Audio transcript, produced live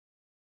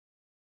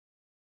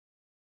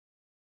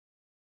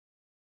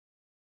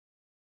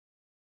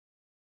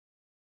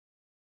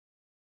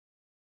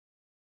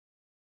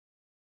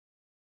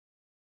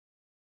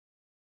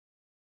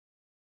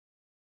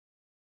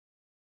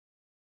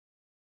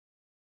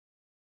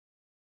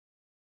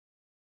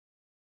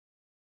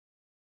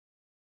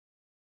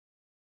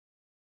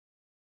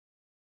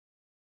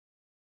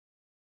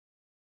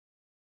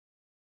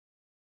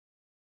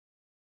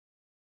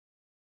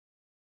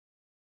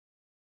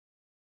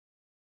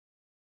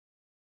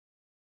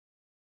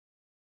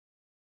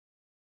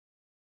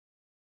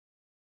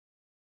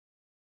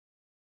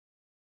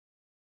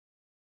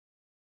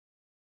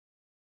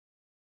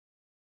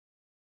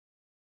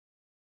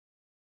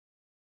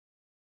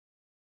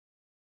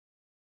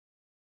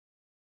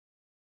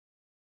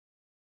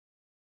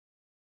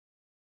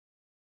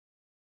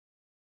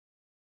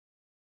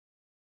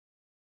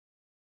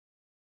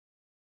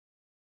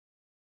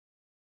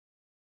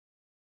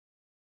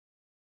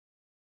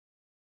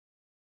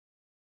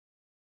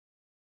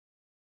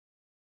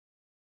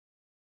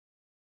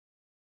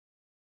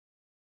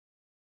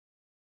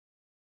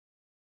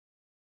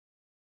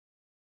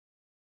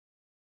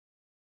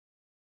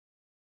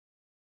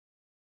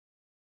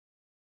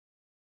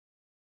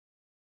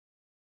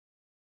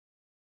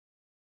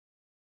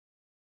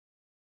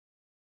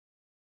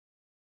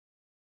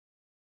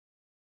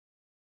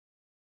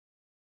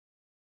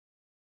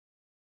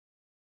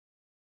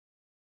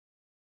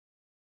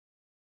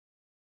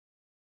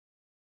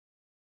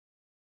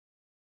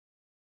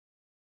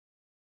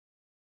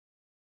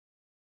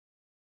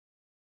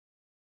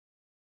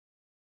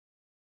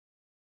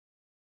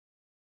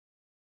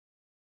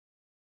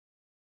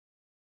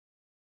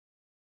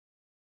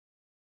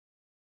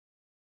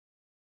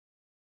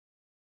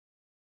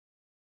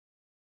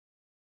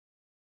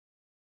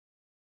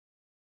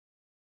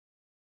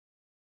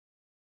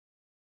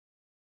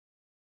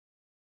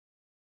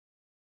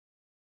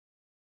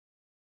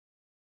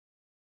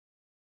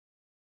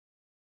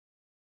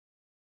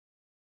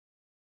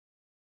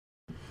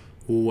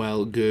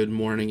Well, good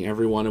morning,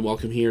 everyone, and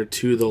welcome here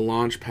to the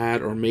launch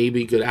pad, or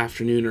maybe good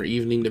afternoon or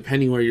evening,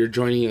 depending where you're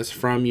joining us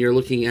from. You're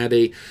looking at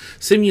a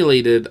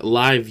simulated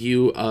live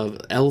view of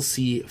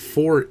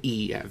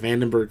LC-4E at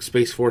Vandenberg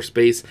Space Force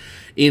Base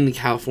in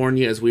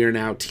California, as we are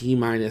now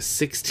T-minus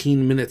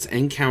 16 minutes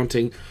and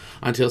counting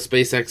until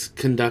SpaceX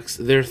conducts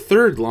their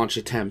third launch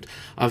attempt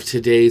of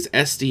today's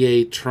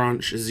SDA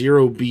Tranche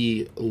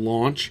 0B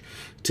launch.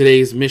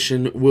 Today's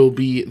mission will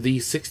be the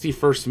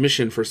 61st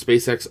mission for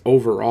SpaceX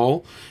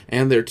overall,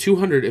 and their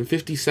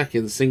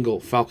 252nd single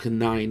Falcon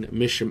 9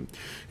 mission.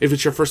 If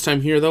it's your first time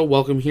here, though,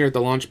 welcome here at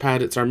the launch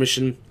pad. It's our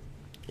mission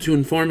to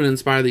inform and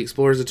inspire the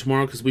explorers of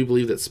tomorrow, because we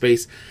believe that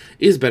space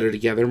is better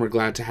together, and we're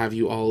glad to have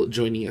you all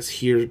joining us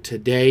here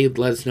today.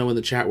 Let us know in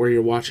the chat where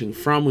you're watching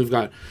from. We've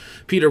got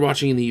Peter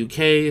watching in the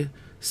UK.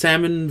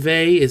 Salmon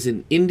Vey is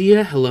in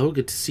India. Hello,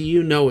 good to see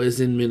you. Noah is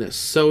in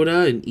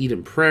Minnesota and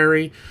Eden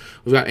Prairie.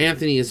 We've got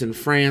Anthony is in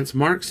France.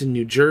 Mark's in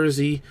New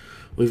Jersey.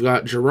 We've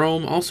got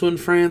Jerome also in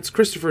France.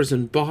 Christopher's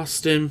in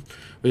Boston.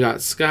 We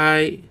got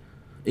Sky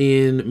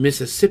in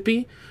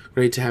Mississippi.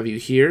 Great to have you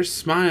here.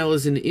 Smile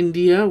is in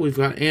India. We've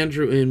got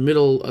Andrew in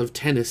middle of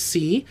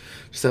Tennessee,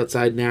 just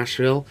outside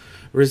Nashville.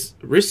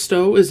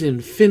 Risto is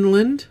in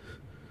Finland.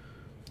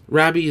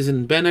 Rabbi is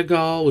in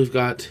Benegal. We've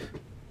got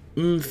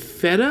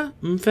Mfeta,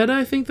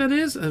 I think that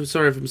is. I'm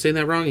sorry if I'm saying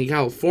that wrong, in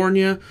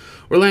California.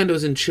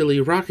 Orlando's in Chile.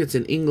 Rocket's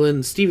in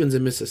England. Steven's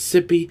in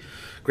Mississippi.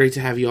 Great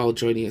to have you all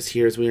joining us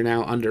here, as we are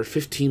now under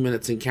 15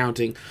 minutes and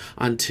counting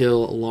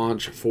until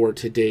launch for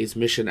today's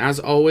mission. As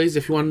always,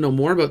 if you want to know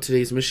more about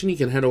today's mission, you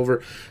can head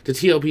over to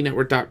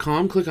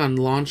tlpnetwork.com, click on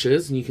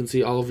launches, and you can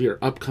see all of your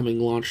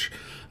upcoming launch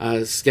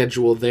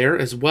schedule there,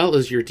 as well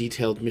as your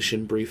detailed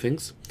mission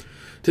briefings.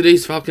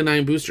 Today's Falcon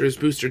 9 booster is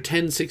booster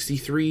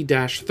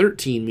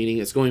 1063-13, meaning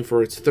it's going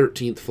for its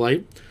 13th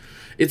flight.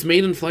 Its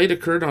maiden flight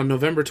occurred on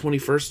November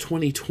 21st,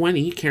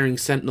 2020, carrying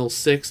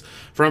Sentinel-6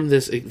 from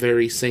this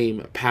very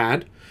same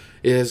pad.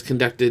 It has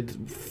conducted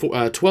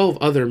 12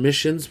 other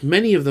missions.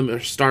 Many of them are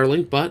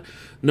Starlink, but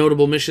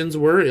notable missions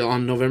were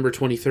on November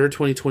 23rd,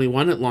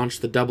 2021, it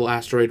launched the double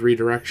asteroid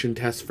redirection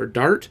test for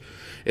DART.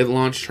 It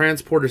launched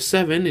Transporter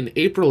 7 in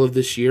April of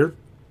this year,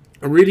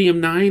 Iridium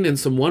 9 and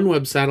some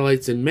OneWeb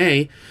satellites in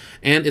May,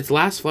 and its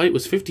last flight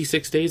was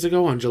 56 days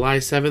ago on July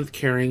 7th,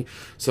 carrying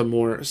some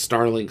more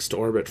Starlinks to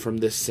orbit from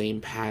this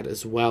same pad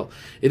as well.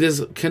 It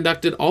has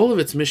conducted all of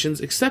its missions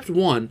except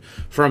one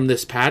from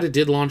this pad. It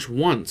did launch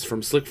once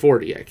from Slick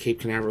 40 at Cape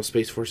Canaveral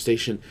Space Force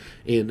Station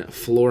in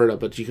Florida,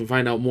 but you can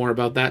find out more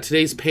about that.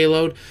 Today's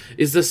payload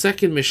is the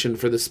second mission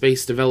for the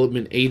Space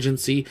Development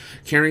Agency,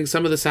 carrying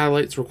some of the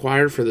satellites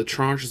required for the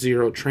Tranche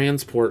 0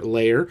 transport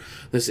layer.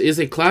 This is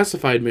a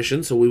classified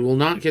mission, so we will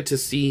not get to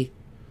see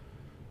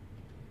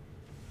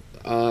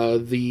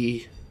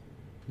the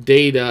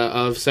data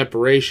of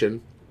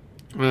separation.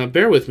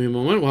 Bear with me a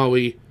moment while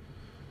we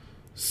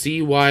see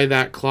why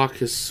that clock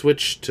has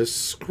switched to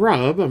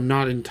scrub. I'm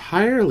not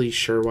entirely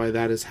sure why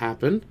that has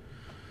happened,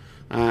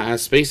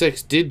 as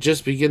SpaceX did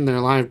just begin their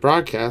live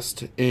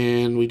broadcast,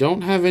 and we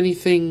don't have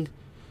anything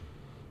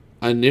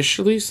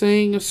initially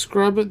saying a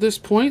scrub at this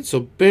point,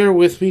 so bear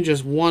with me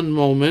just one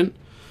moment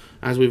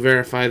as we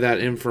verify that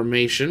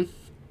information.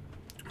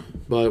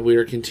 But we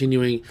are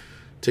continuing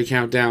to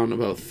count down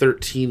about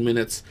 13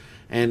 minutes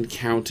and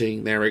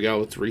counting. There we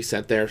go. It's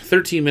reset there.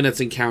 13 minutes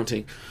and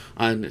counting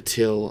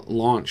until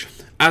launch.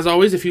 As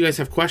always, if you guys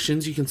have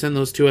questions, you can send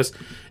those to us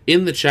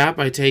in the chat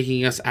by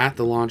taking us at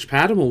the launch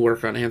pad, and we'll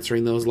work on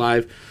answering those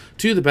live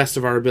to the best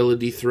of our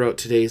ability throughout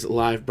today's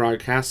live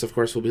broadcast. Of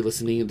course, we'll be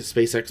listening into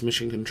SpaceX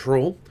Mission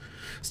Control.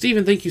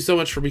 Stephen, thank you so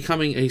much for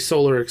becoming a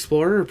Solar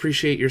Explorer.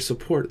 Appreciate your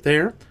support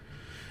there.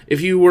 If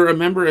you were a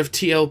member of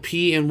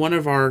TLP in one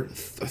of our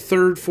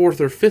third,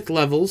 fourth, or fifth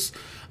levels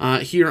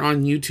here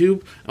on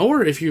YouTube,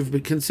 or if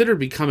you've considered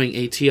becoming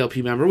a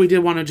TLP member, we did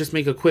want to just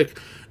make a quick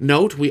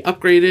note. We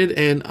upgraded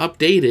and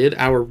updated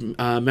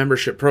our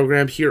membership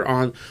program here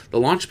on the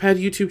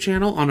Launchpad YouTube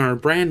channel. On our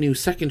brand new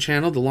second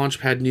channel, the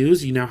Launchpad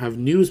News, you now have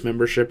news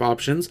membership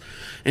options.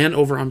 And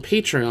over on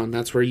Patreon,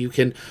 that's where you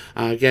can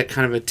get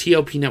kind of a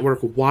TLP network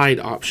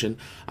wide option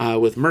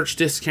with merch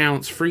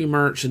discounts, free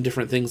merch, and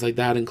different things like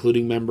that,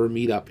 including member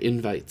meetup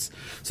invites.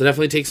 So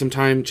definitely take some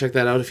time, check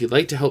that out if you'd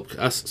like to help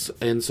us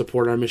and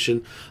support our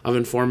mission of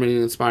informing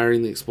and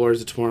inspiring the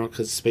explorers of tomorrow,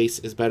 because space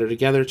is better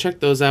together.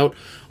 Check those out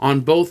on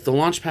both the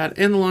Launchpad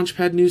and the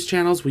Launchpad News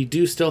channels. We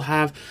do still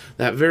have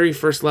that very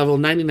first level,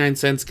 99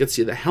 cents, gets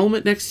you the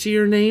helmet next to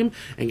your name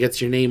and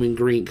gets your name in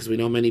green, because we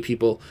know many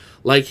people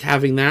like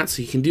having that.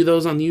 So you can do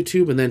those on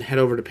YouTube and then head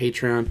over to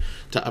Patreon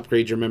to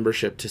upgrade your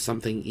membership to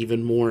something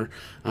even more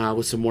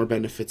with some more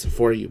benefits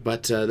for you.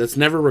 But that's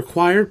never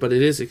required, but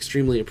it is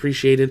extremely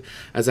appreciated,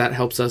 as that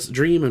helps us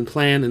dream and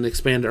plan and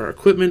expand our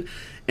equipment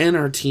and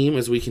our team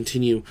as we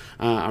continue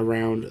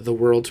around the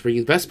world to bring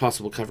you the best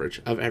possible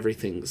coverage of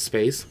everything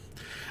space.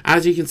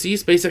 As you can see,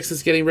 SpaceX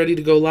is getting ready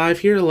to go live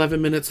here,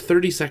 11 minutes,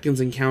 30 seconds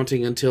and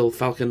counting until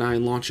Falcon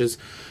 9 launches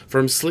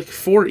from Slick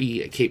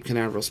 4E at Cape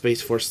Canaveral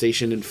Space Force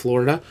Station in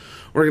Florida.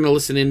 We're going to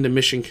listen into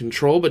mission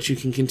control, but you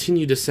can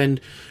continue to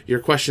send your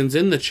questions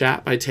in the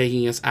chat by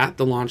tagging us at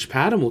the launch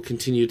pad, and we'll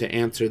continue to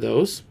answer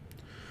those.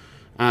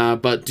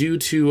 But due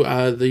to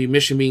the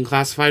mission being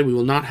classified, we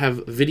will not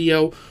have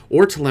video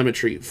or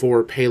telemetry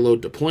for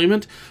payload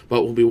deployment,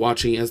 but we'll be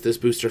watching as this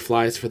booster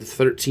flies for the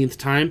 13th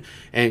time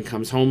and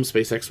comes home.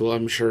 SpaceX will,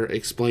 I'm sure,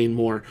 explain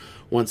more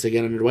once they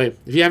get underway.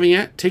 If you haven't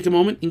yet, take a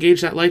moment, engage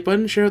that like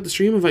button, share out the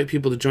stream, invite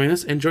people to join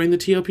us, and join the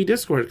TOP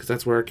Discord, because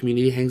that's where our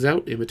community hangs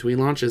out in between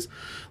launches.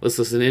 Let's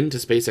listen in to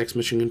SpaceX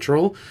Mission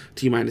Control,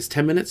 T-minus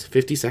 10 minutes,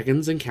 50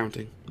 seconds, and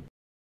counting.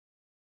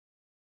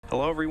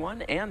 Hello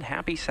everyone, and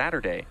happy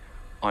Saturday.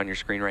 On your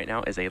screen right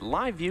now is a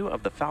live view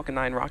of the Falcon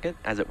 9 rocket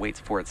as it waits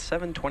for its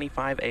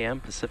 7:25 a.m.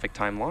 Pacific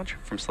Time launch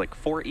from Slick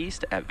 4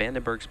 East at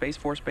Vandenberg Space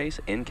Force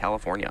Base in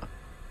California.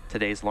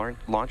 Today's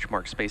launch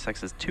marks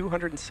SpaceX's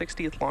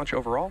 260th launch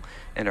overall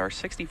and our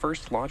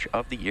 61st launch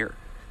of the year.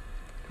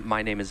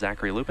 My name is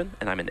Zachary Lupin,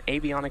 and I'm an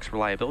avionics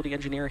reliability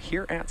engineer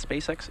here at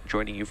SpaceX,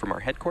 joining you from our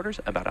headquarters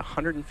about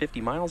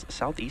 150 miles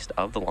southeast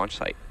of the launch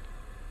site.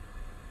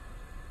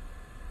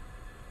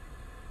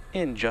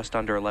 In just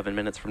under 11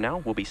 minutes from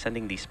now, we'll be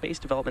sending the Space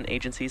Development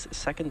Agency's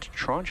second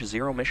Tranche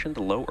 0 mission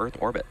to low Earth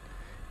orbit.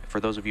 For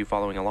those of you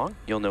following along,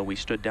 you'll know we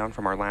stood down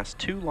from our last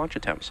 2 launch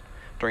attempts.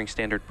 During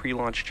standard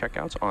pre-launch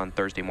checkouts on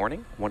Thursday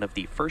morning, one of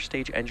the first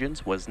stage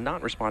engines was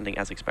not responding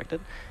as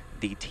expected.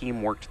 The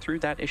team worked through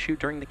that issue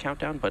during the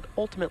countdown, but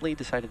ultimately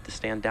decided to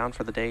stand down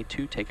for the day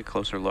to take a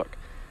closer look.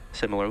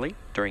 Similarly,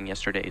 during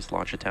yesterday's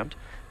launch attempt,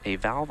 a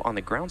valve on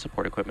the ground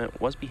support equipment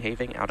was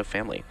behaving out of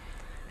family.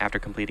 After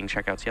completing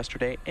checkouts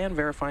yesterday and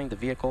verifying the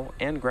vehicle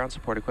and ground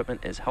support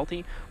equipment is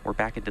healthy, we're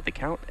back into the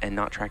count and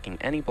not tracking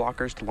any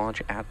blockers to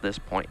launch at this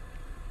point.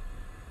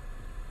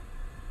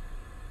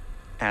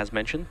 As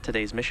mentioned,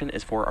 today's mission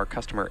is for our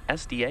customer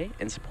SDA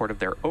in support of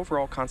their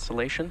overall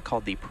constellation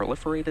called the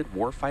Proliferated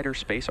Warfighter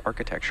Space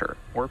Architecture,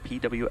 or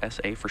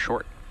PWSA for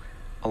short.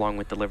 Along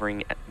with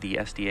delivering the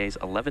SDA's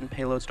 11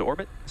 payloads to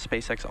orbit,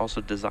 SpaceX also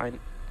designed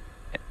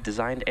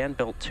and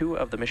built 2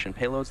 of the mission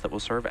payloads that will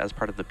serve as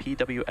part of the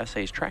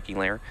PWSA's tracking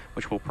layer,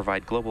 which will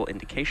provide global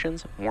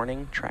indications,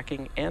 warning,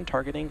 tracking, and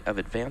targeting of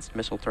advanced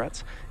missile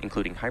threats,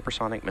 including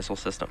hypersonic missile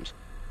systems.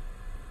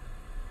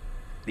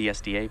 The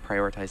SDA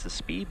prioritizes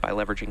speed by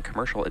leveraging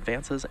commercial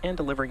advances and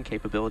delivering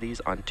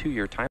capabilities on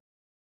 2-year timelines,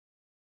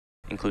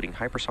 including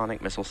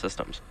hypersonic missile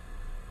systems.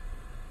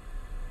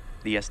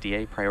 The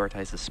SDA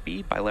prioritizes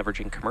speed by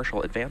leveraging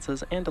commercial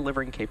advances and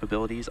delivering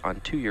capabilities on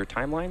 2-year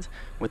timelines,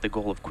 with the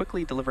goal of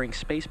quickly delivering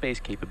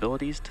space-based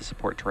capabilities to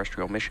support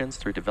terrestrial missions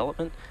through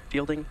development,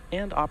 fielding,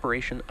 and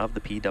operation of the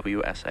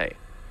PWSA.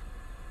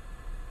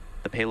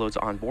 The payloads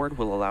on board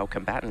will allow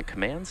combatant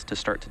commands to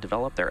start to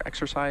develop their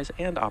exercise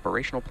and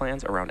operational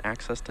plans around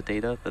access to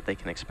data that they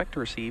can expect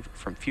to receive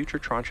from future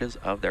tranches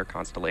of their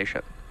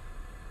constellation.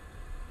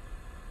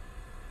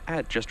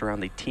 At just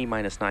around the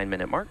T-minus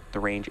 9-minute mark, the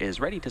range is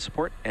ready to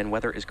support, and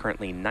weather is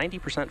currently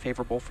 90%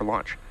 favorable for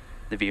launch.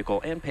 The vehicle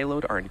and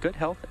payload are in good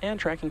health and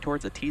tracking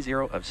towards a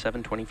T0 of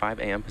 7:25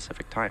 a.m.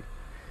 Pacific Time.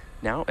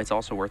 Now, it's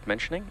also worth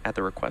mentioning, at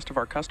the request of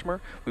our customer,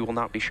 we will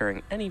not be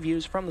sharing any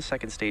views from the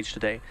second stage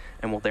today,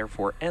 and will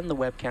therefore end the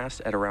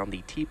webcast at around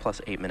the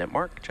T+8 minute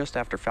mark, just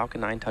after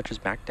Falcon 9 touches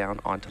back down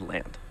onto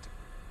land.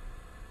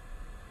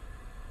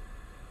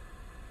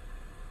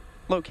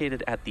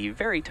 Located at the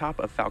very top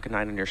of Falcon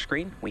 9 on your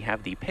screen, we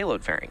have the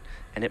payload fairing,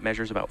 and it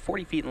measures about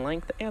 40 feet in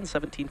length and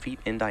 17 feet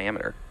in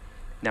diameter.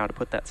 Now, to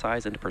put that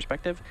size into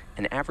perspective,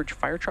 an average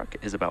fire truck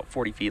is about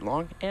 40 feet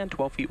long and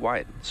 12 feet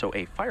wide, so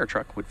a fire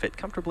truck would fit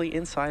comfortably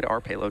inside our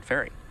payload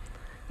fairing.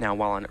 Now,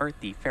 while on Earth,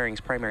 the fairing's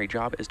primary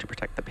job is to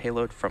protect the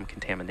payload from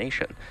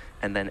contamination,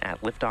 and then at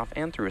liftoff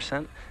and through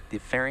ascent, the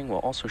fairing will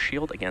also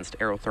shield against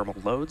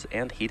aerothermal loads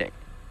and heating.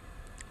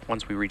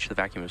 Once we reach the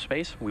vacuum of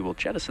space, we will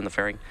jettison the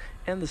fairing,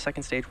 and the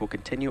second stage will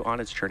continue on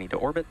its journey to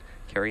orbit,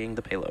 carrying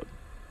the payload.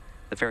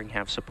 The fairing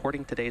halves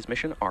supporting today's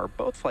mission are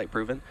both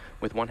flight-proven,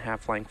 with one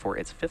half flying for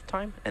its 5th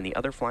time and the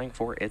other flying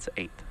for its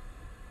 8th.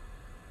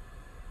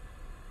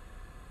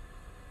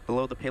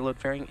 Below the payload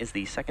fairing is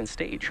the second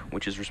stage,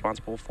 which is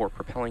responsible for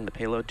propelling the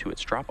payload to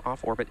its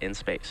drop-off orbit in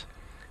space.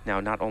 Now,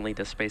 not only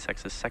does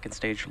SpaceX's second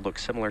stage look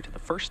similar to the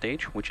first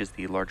stage, which is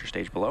the larger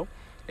stage below,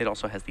 it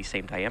also has the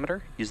same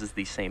diameter, uses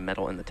the same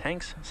metal in the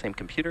tanks, same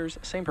computers,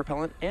 same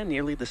propellant, and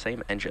nearly the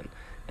same engine.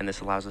 And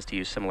this allows us to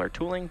use similar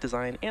tooling,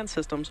 design, and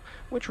systems,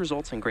 which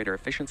results in greater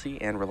efficiency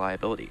and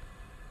reliability.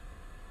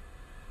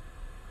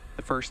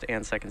 The first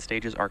and second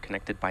stages are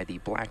connected by the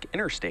black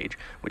inner stage,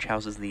 which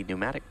houses the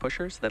pneumatic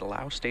pushers that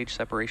allow stage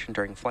separation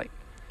during flight.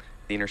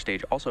 The inner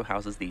stage also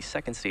houses the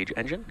second stage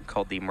engine,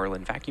 called the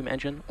Merlin vacuum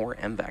engine, or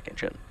MVAC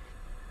engine.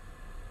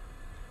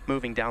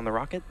 Moving down the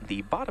rocket,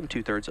 the bottom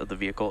 2/3 of the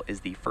vehicle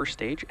is the first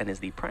stage and is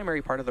the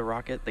primary part of the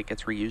rocket that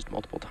gets reused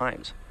multiple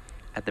times.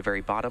 At the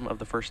very bottom of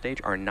the first stage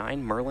are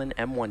 9 Merlin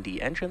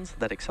M1D engines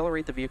that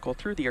accelerate the vehicle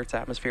through the Earth's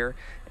atmosphere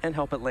and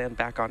help it land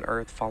back on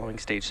Earth following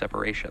stage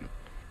separation.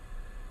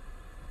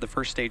 The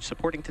first stage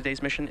supporting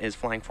today's mission is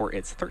flying for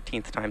its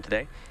 13th time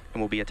today and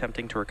will be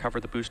attempting to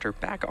recover the booster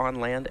back on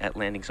land at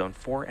Landing Zone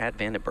 4 at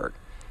Vandenberg.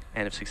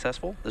 And if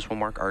successful, this will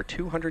mark our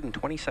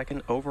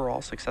 222nd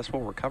overall successful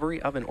recovery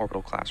of an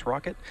orbital class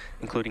rocket,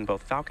 including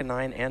both Falcon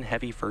 9 and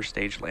Heavy first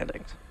stage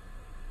landings.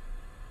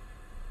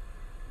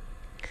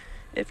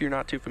 If you're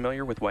not too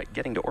familiar with what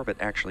getting to orbit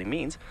actually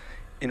means,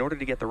 in order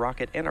to get the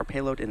rocket and our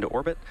payload into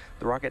orbit,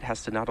 the rocket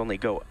has to not only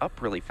go up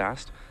really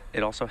fast,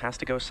 it also has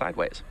to go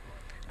sideways.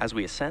 As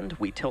we ascend,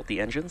 we tilt the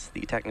engines,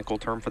 the technical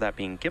term for that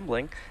being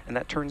gimbling, and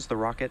that turns the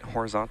rocket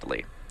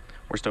horizontally.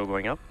 We're still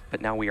going up,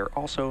 but now we are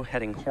also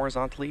heading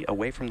horizontally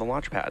away from the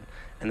launch pad,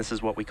 and this is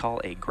what we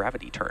call a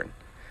gravity turn.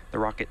 The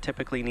rocket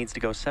typically needs to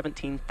go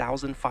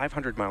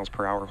 17,500 miles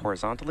per hour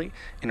horizontally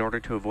in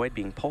order to avoid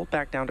being pulled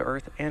back down to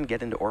Earth and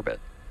get into orbit.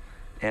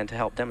 And to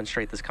help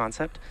demonstrate this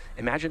concept,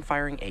 imagine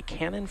firing a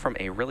cannon from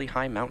a really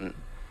high mountain.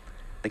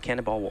 The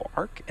cannonball will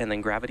arc, and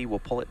then gravity will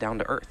pull it down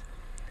to Earth.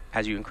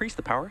 As you increase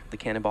the power, the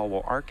cannonball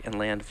will arc and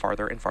land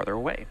farther and farther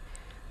away.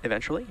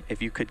 Eventually, if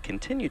you could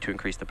continue to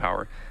increase the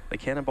power, the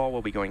cannonball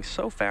will be going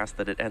so fast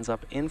that it ends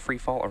up in free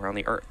fall around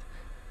the Earth.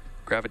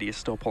 Gravity is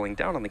still pulling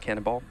down on the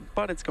cannonball,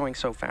 but it's going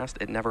so fast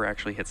it never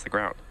actually hits the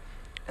ground.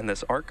 And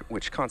this arc,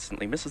 which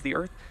constantly misses the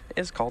Earth,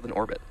 is called an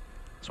orbit.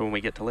 So when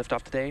we get to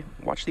liftoff today,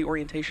 watch the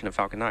orientation of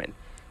Falcon 9.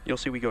 You'll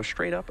see we go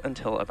straight up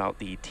until about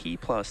the T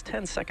plus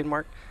 10 second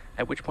mark,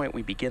 at which point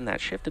we begin that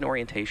shift in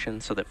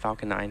orientation so that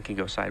Falcon 9 can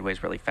go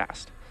sideways really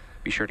fast.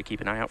 Be sure to keep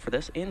an eye out for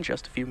this in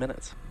just a few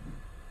minutes.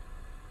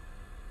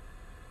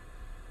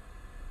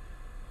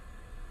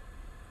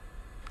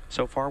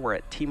 So far, we're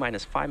at T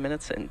minus 5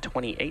 minutes and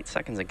 28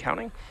 seconds and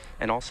counting,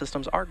 and all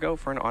systems are go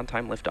for an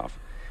on-time liftoff.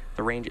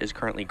 The range is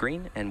currently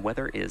green, and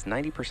weather is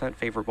 90%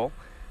 favorable.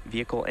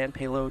 Vehicle and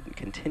payload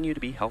continue to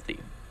be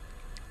healthy.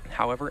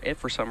 However, if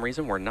for some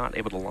reason we're not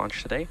able to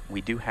launch today, we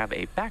do have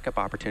a backup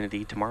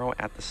opportunity tomorrow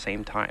at the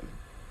same time.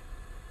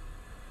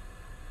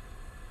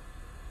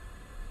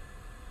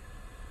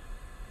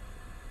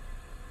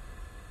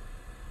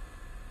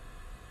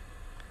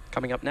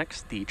 Coming up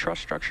next, the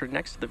truss structure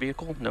next to the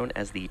vehicle, known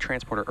as the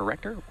transporter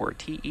erector, or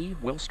TE,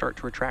 will start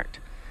to retract.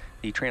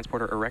 The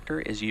transporter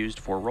erector is used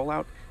for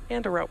rollout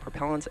and to route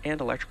propellants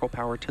and electrical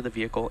power to the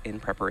vehicle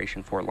in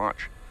preparation for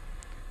launch.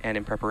 And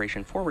in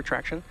preparation for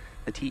retraction,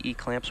 the TE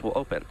clamps will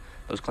open.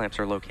 Those clamps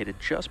are located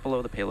just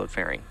below the payload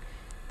fairing.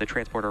 The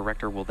transporter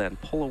erector will then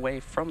pull away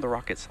from the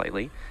rocket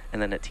slightly,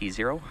 and then at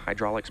T0,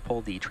 hydraulics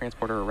pull the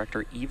transporter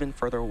erector even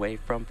further away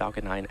from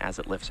Falcon 9 as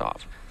it lifts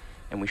off.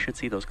 And we should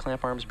see those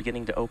clamp arms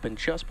beginning to open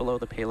just below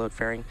the payload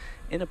fairing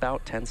in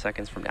about 10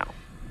 seconds from now.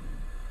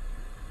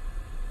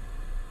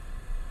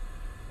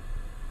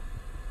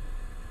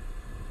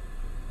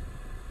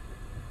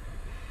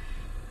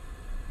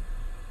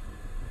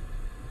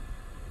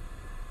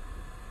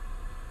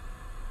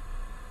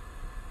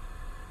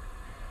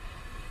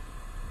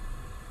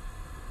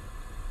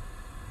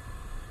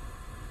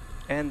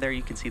 And there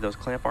you can see those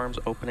clamp arms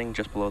opening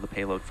just below the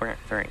payload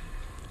fairing.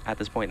 At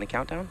this point in the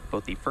countdown,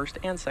 both the first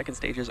and second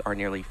stages are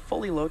nearly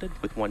fully loaded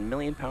with 1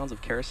 million pounds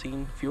of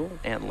kerosene fuel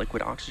and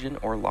liquid oxygen,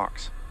 or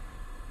LOX.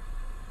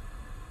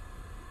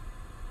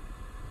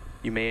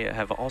 You may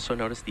have also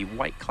noticed the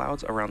white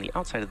clouds around the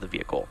outside of the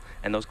vehicle,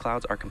 and those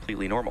clouds are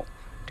completely normal.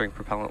 During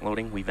propellant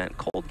loading, we vent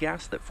cold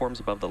gas that forms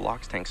above the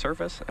LOX tank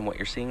surface, and what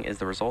you're seeing is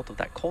the result of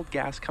that cold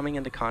gas coming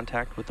into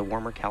contact with the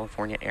warmer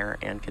California air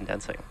and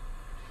condensing.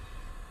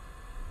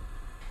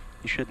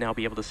 You should now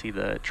be able to see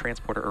the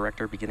transporter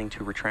erector beginning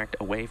to retract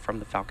away from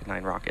the Falcon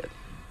 9 rocket.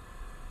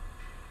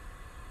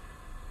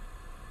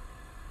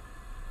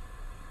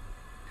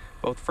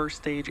 Both first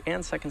stage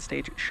and second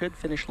stage should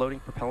finish loading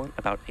propellant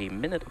about a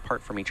minute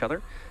apart from each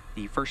other.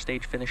 The first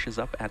stage finishes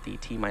up at the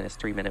T minus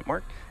 3 minute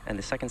mark, and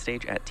the second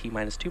stage at T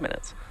minus 2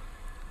 minutes.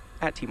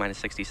 At T minus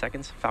 60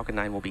 seconds, Falcon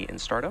 9 will be in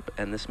startup,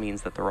 and this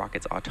means that the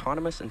rocket's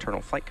autonomous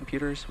internal flight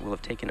computers will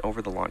have taken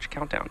over the launch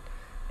countdown.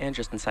 And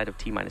just inside of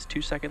T minus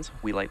 2 seconds,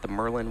 we light the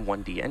Merlin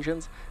 1D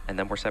engines, and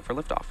then we're set for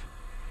liftoff.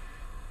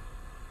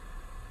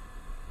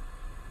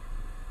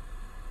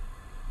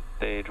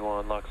 Stage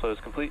 1 lock slow is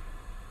complete.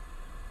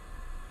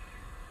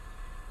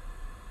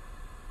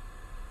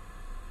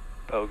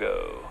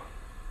 Pogo.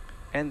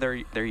 And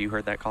there you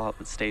heard that call out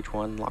that stage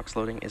 1 LOX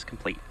loading is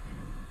complete.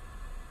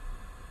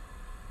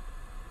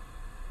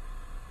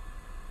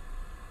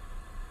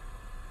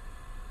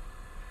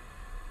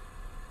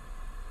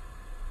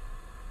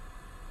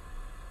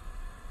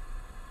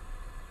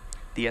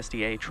 The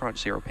SDA Tranche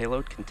 0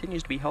 payload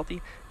continues to be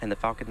healthy, and the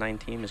Falcon 9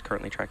 team is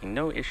currently tracking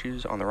no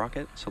issues on the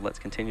rocket, so let's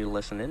continue to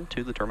listen in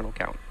to the terminal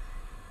count.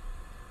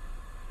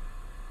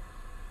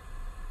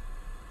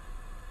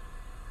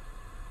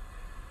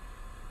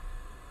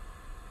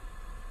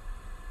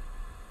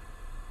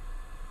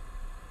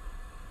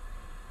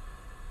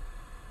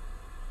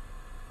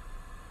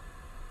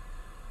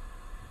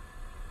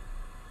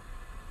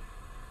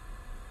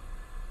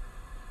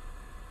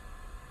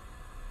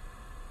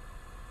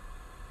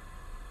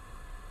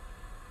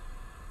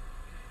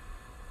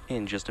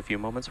 In just a few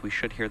moments, we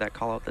should hear that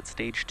call out that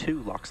stage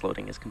 2 LOX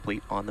loading is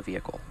complete on the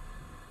vehicle.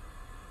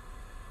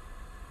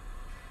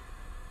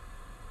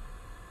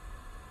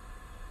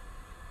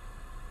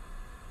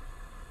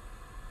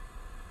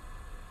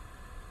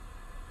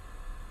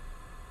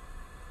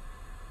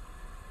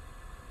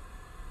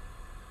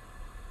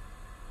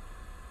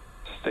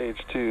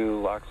 Stage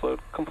 2 LOX load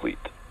complete.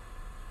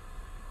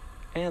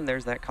 And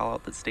there's that call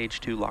out that Stage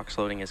 2 LOX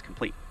loading is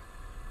complete.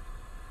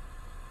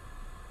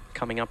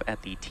 Coming up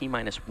at the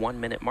T-minus 1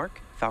 minute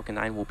mark, Falcon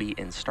 9 will be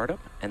in startup,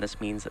 and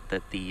this means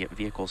that the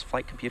vehicle's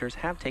flight computers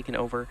have taken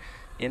over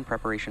in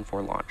preparation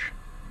for launch.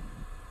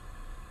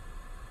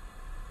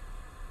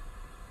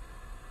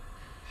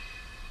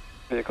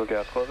 Vehicle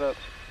gas closeouts.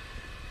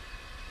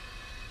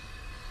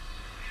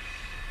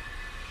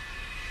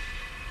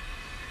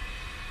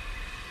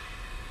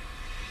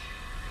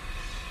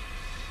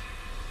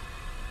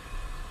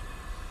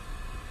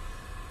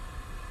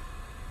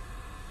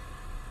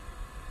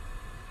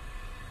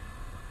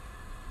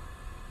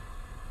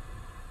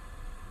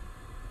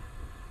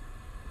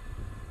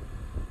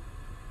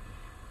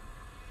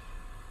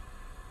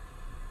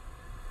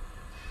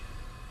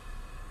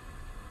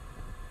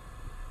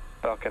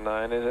 Falcon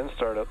 9 is in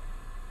startup.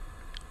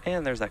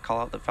 And there's that call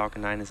out that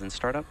Falcon 9 is in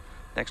startup.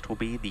 Next will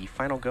be the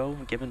final go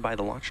given by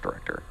the launch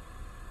director.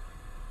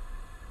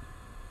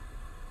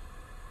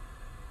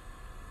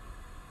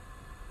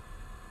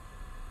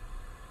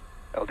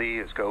 LD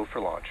is go for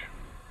launch.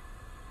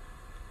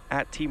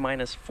 At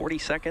T-minus 40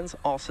 seconds,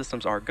 all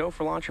systems are go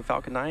for launch of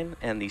Falcon 9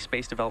 and the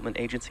Space Development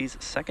Agency's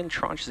second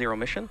Tranche 0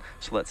 mission.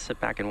 So let's sit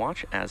back and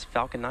watch as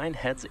Falcon 9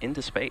 heads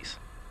into space.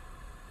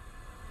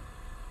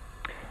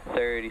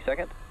 30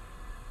 seconds.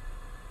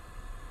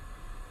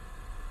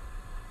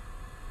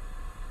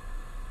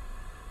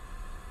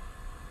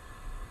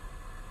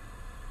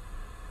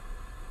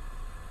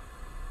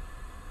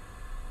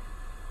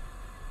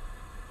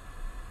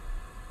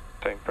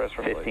 Tank press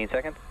for 15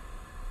 seconds.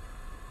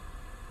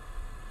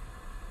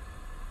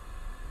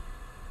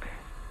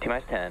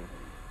 T-minus 10,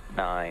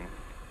 9,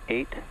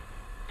 8,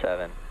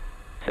 7,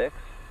 6,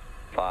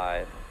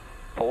 5,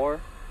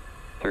 4,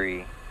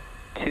 3,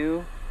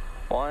 2,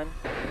 1.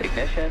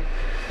 Ignition,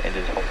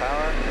 engines full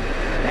power,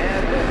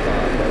 and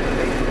liftoff of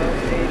Space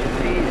Development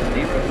Agency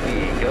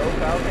 0P. Go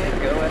Falcon,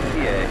 go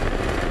SDA.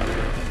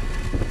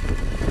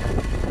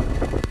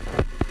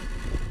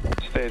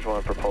 Stage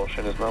 1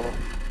 propulsion is normal.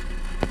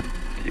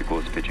 Vehicle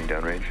is pitching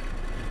downrange.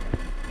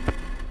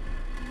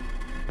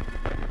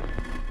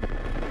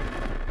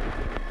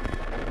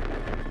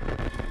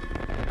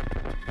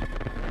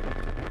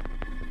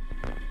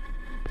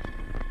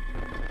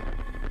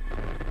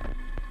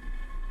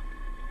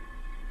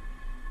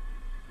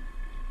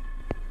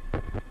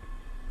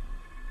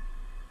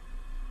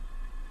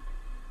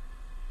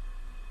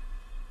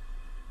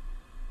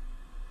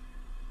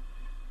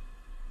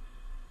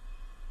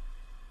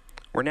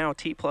 We're now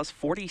T-plus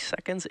 40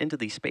 seconds into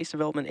the Space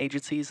Development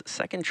Agency's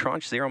second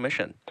Tranche 0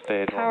 mission.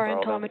 Stage 1 Power and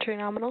throttle down. telemetry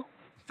nominal.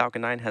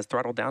 Falcon 9 has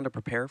throttled down to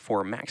prepare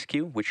for max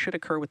Q, which should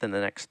occur within the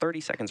next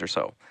 30 seconds or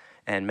so.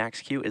 And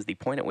max Q is the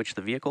point at which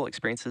the vehicle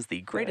experiences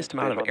the greatest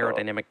amount of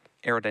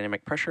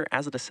aerodynamic pressure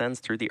as it ascends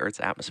through the Earth's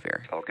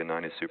atmosphere. Falcon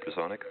 9 is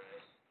supersonic.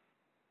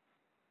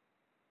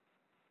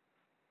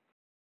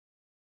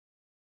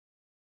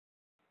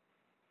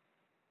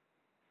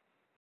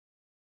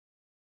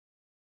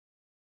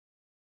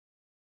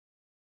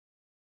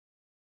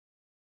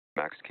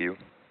 Max Q.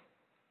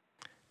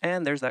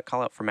 And there's that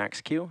call out for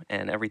max Q,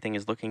 and everything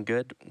is looking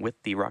good with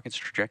the rocket's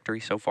trajectory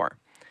so far.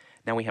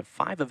 Now we have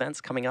 5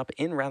 events coming up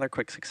in rather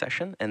quick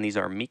succession, and these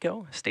are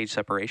MECO, stage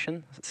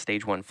separation,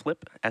 stage 1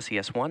 flip,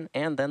 SES-1,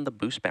 and then the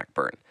boost back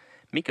burn.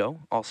 MECO,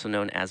 also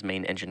known as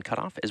main engine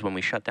cutoff, is when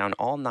we shut down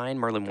all 9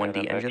 Merlin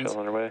 1D engines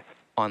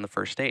on the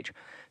first stage.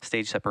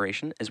 Stage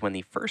separation is when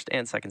the first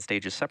and second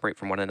stages separate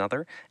from one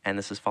another, and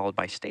this is followed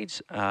by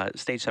stage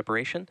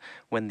separation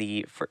when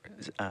the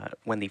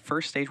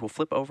first stage will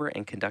flip over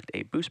and conduct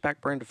a boost back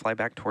burn to fly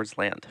back towards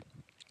land.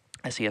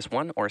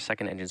 SES-1, or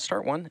second engine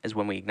start 1, is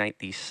when we ignite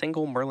the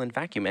single Merlin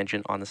vacuum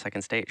engine on the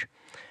second stage.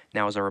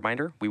 Now, as a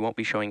reminder, we won't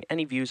be showing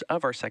any views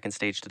of our second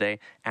stage today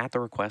at the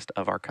request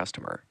of our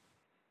customer.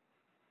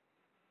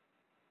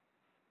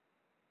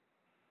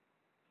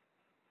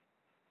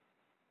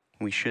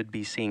 We should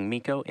be seeing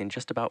MECO in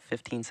just about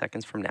 15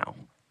 seconds from now.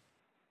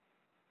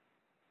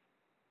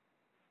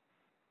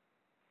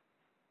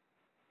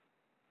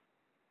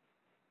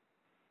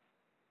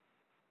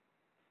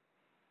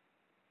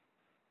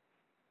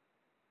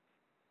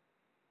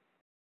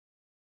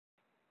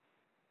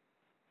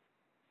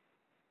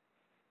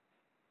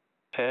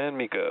 And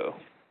MECO.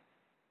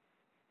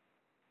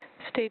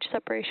 Stage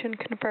separation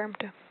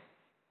confirmed.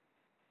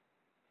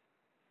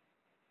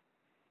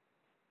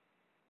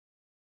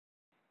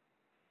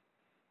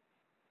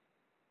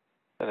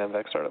 And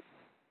MVAC startup.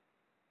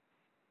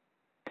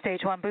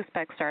 Stage 1 boost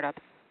back startup.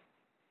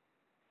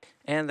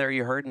 And there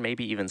you heard and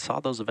maybe even saw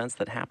those events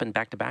that happened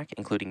back to back,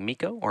 including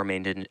MECO, or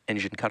main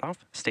engine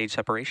cutoff, stage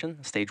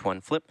separation, stage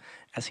 1 flip,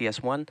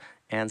 SES-1,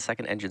 and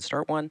second engine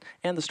start 1,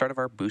 and the start of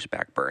our boost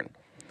back burn.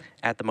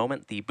 At the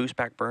moment, the boost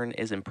back burn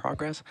is in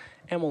progress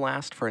and will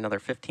last for another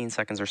 15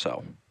 seconds or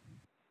so.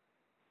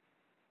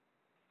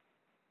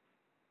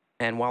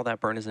 And while that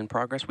burn is in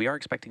progress, we are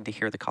expecting to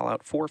hear the call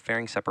out for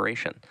fairing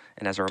separation.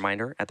 And as a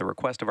reminder, at the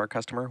request of our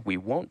customer, we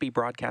won't be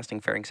broadcasting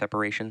fairing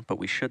separation, but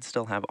we should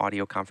still have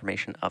audio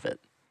confirmation of it.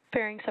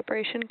 Fairing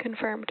separation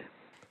confirmed.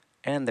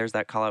 And there's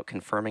that callout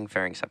confirming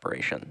fairing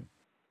separation.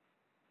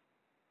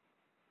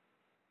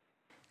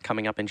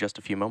 Coming up in just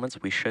a few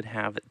moments, we should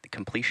have the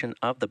completion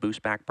of the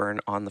boost back burn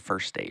on the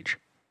first stage.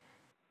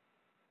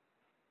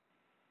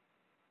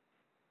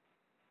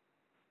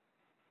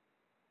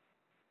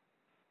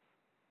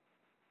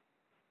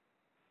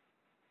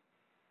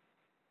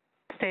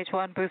 Stage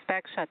 1 boost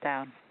back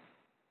shutdown.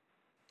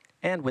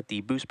 And with the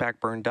boost back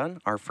burn done,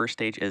 our first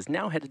stage is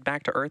now headed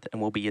back to Earth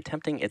and will be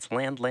attempting its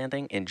land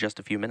landing in just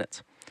a few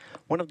minutes.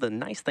 One of the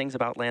nice things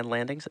about land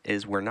landings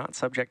is we're not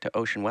subject to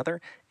ocean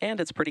weather, and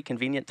it's pretty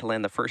convenient to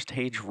land the first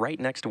stage right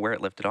next to where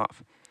it lifted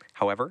off.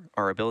 However,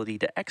 our ability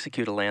to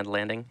execute a land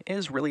landing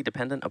is really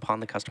dependent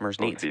upon the customer's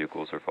Both needs.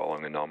 vehicles are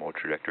following a nominal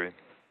trajectory.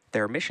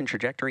 Their mission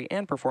trajectory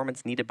and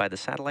performance needed by the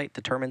satellite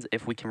determines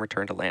if we can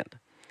return to land.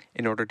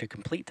 In order to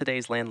complete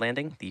today's land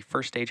landing, the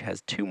first stage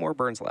has 2 more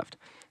burns left.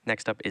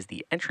 Next up is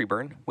the entry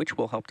burn, which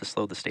will help to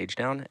slow the stage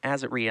down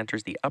as it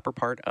re-enters the upper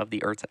part of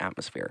the Earth's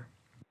atmosphere.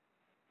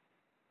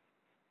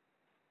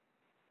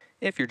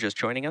 If you're just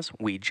joining us,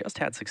 we just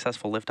had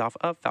successful liftoff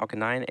of Falcon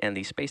 9 and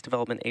the Space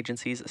Development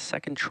Agency's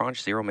second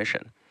Tranche 0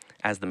 mission.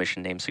 As the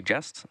mission name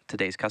suggests,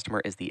 today's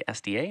customer is the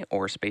SDA,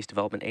 or Space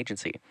Development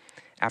Agency.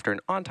 After an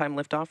on-time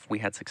liftoff, we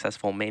had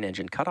successful main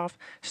engine cutoff,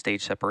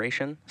 stage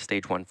separation,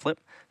 stage 1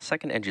 flip,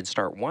 second engine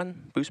start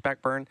 1, boost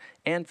back burn,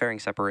 and fairing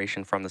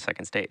separation from the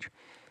second stage.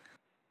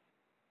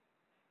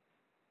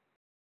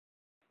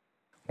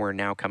 We're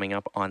now coming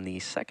up on the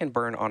second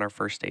burn on our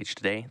first stage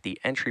today, the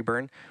entry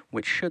burn,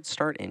 which should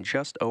start in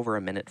just over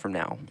a minute from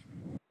now.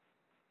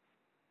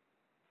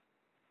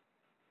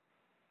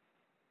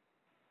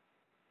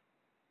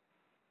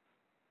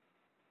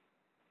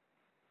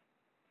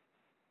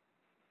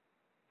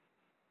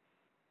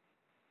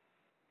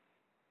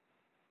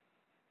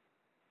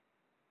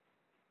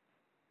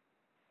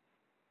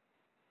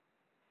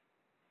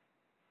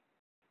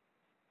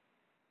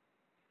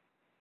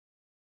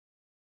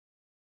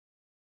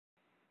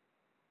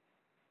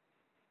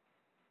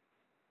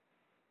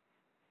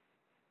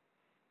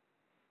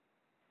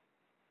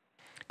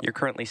 You're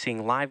currently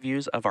seeing live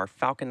views of our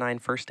Falcon 9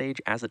 first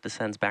stage as it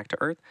descends back to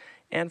Earth,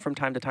 and from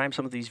time to time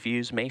some of these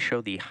views may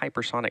show the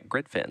hypersonic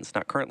grid fins.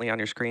 Not currently on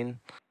your screen.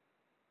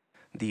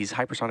 These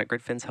hypersonic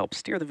grid fins help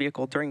steer the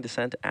vehicle during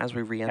descent as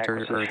we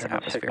re-enter Earth's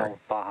atmosphere. Signal,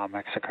 Baja,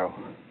 Mexico.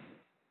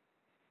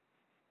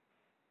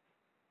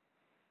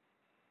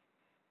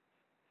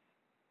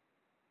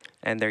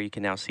 And there you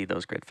can now see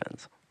those grid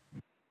fins.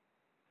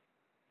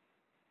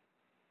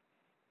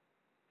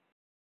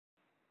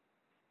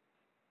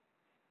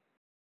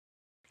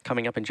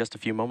 Coming up in just a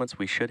few moments,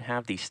 we should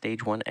have the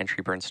Stage 1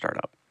 entry burn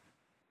startup.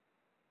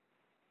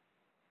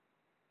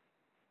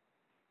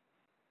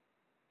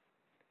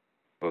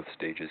 Both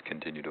stages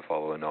continue to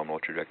follow a nominal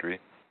trajectory.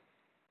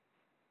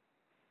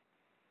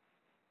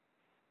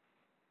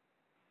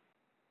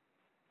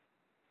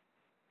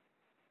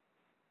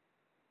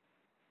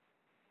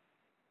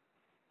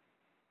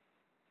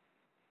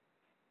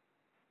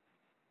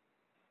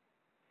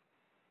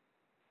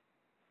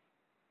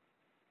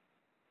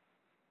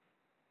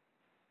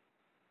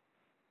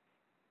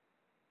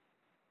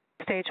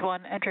 Stage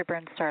 1 entry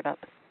burn startup.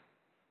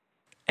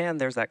 And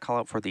there's that call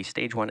out for the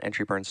Stage 1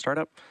 entry burn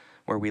startup,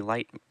 where we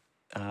light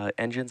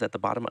engines at the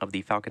bottom of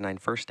the Falcon 9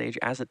 first stage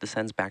as it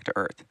descends back to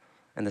Earth.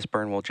 And this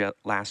burn will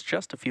last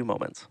just a few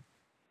moments.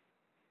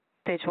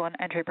 Stage 1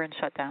 entry burn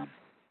shutdown.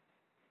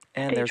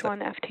 And Stage 1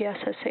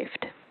 FTS has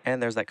safed.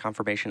 And there's that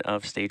confirmation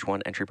of Stage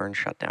 1 entry burn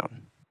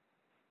shutdown.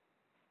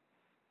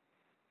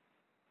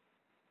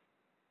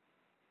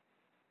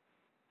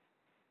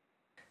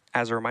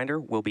 As a reminder,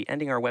 we'll be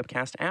ending our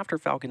webcast after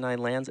Falcon 9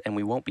 lands, and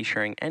we won't be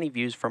sharing any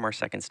views from our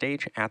second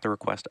stage at the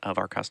request of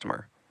our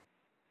customer.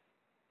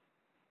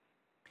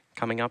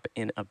 Coming up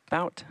in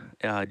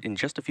in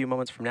just a few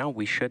moments from now,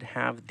 we should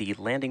have the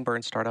landing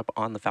burn startup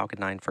on the Falcon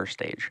 9 first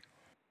stage.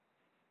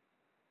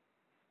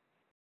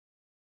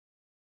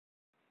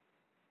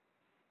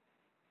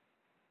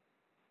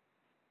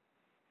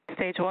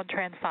 Stage 1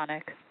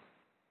 transonic.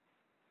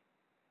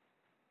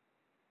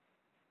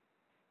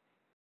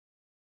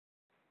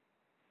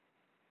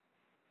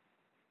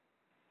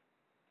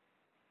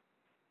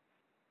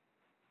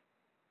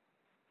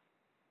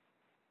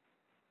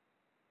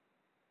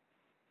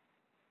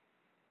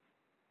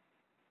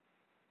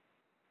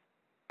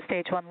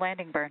 Stage 1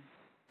 landing burn.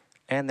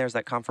 And there's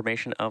that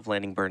confirmation of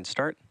landing burn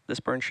start. This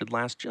burn should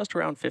last just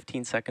around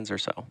 15 seconds or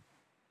so.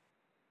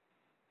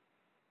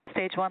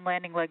 Stage 1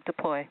 landing leg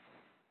deploy.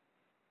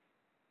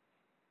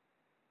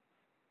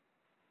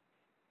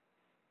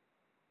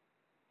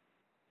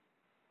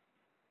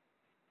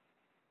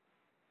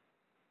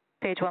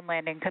 Stage 1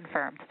 landing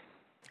confirmed.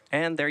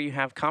 And there you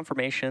have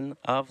confirmation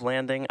of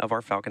landing of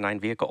our Falcon 9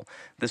 vehicle.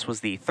 This was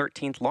the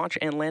 13th launch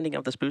and landing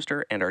of this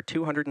booster and our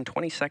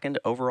 222nd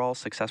overall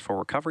successful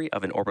recovery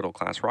of an orbital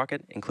class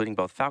rocket, including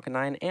both Falcon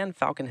 9 and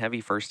Falcon Heavy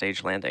first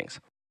stage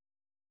landings.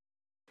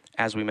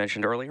 As we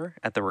mentioned earlier,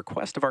 at the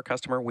request of our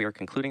customer, we are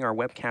concluding our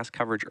webcast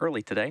coverage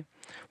early today.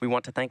 We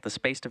want to thank the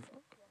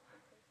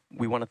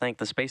We want to thank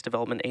the Space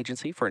Development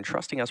Agency for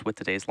entrusting us with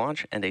today's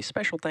launch, and a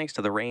special thanks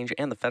to the Range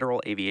and the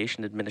Federal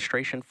Aviation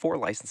Administration for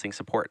licensing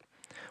support.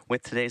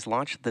 With today's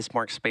launch, this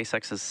marks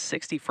SpaceX's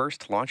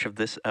 61st launch of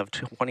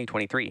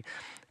 2023,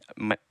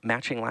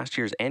 matching last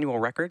year's annual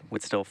record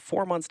with still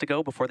 4 months to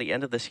go before the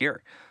end of this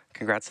year.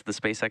 Congrats to the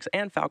SpaceX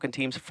and Falcon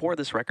teams for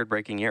this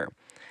record-breaking year.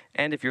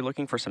 And if you're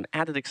looking for some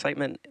added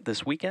excitement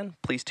this weekend,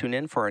 please tune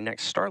in for our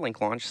next Starlink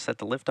launch set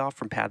to lift off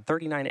from Pad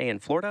 39A in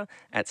Florida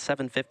at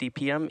 7:50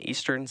 p.m.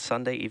 Eastern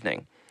Sunday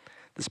evening.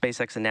 The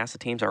SpaceX and NASA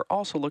teams are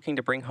also looking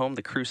to bring home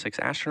the Crew 6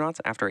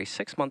 astronauts after a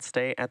 6-month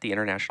stay at the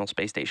International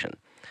Space Station,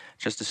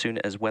 just as soon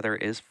as weather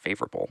is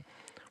favorable.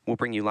 We'll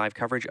bring you live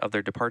coverage of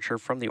their departure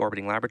from the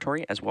orbiting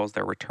laboratory, as well as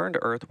their return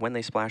to Earth when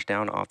they splash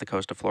down off the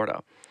coast of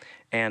Florida.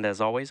 And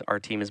as always, our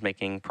team is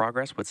making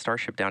progress with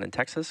Starship down in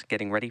Texas,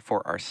 getting ready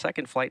for our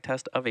second flight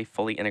test of a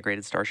fully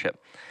integrated Starship.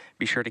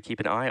 Be sure to keep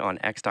an eye on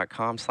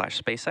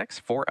x.com/SpaceX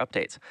for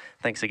updates.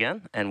 Thanks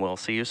again, and we'll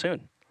see you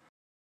soon.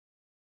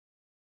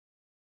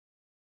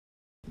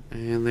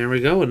 And there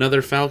we go,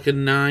 another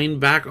Falcon 9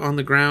 back on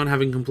the ground,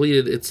 having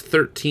completed its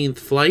 13th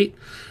flight.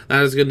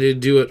 That is going to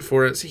do it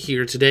for us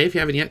here today. If you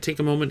haven't yet, take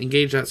a moment,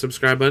 engage that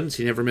subscribe button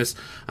so you never miss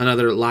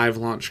another live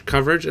launch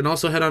coverage. And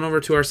also head on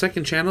over to our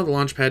second channel, the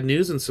Launchpad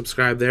News, and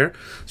subscribe there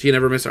so you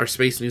never miss our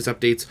space news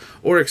updates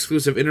or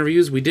exclusive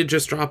interviews. We did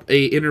just drop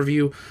a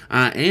interview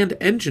and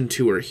engine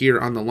tour here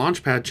on the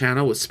Launchpad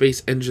channel with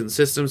Space Engine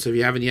Systems. So if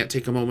you haven't yet,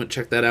 take a moment,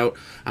 check that out.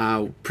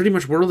 Pretty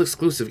much world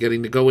exclusive,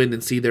 getting to go in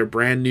and see their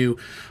brand new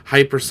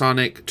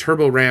hypersonic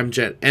turbo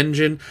ramjet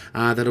engine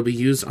that'll be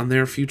used on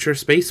their future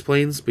space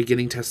planes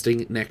beginning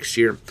testing next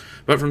year.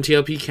 But from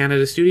TLP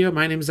Canada Studio,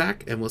 my name's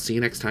Zach, and we'll see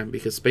you next time,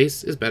 because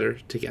space is better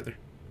together.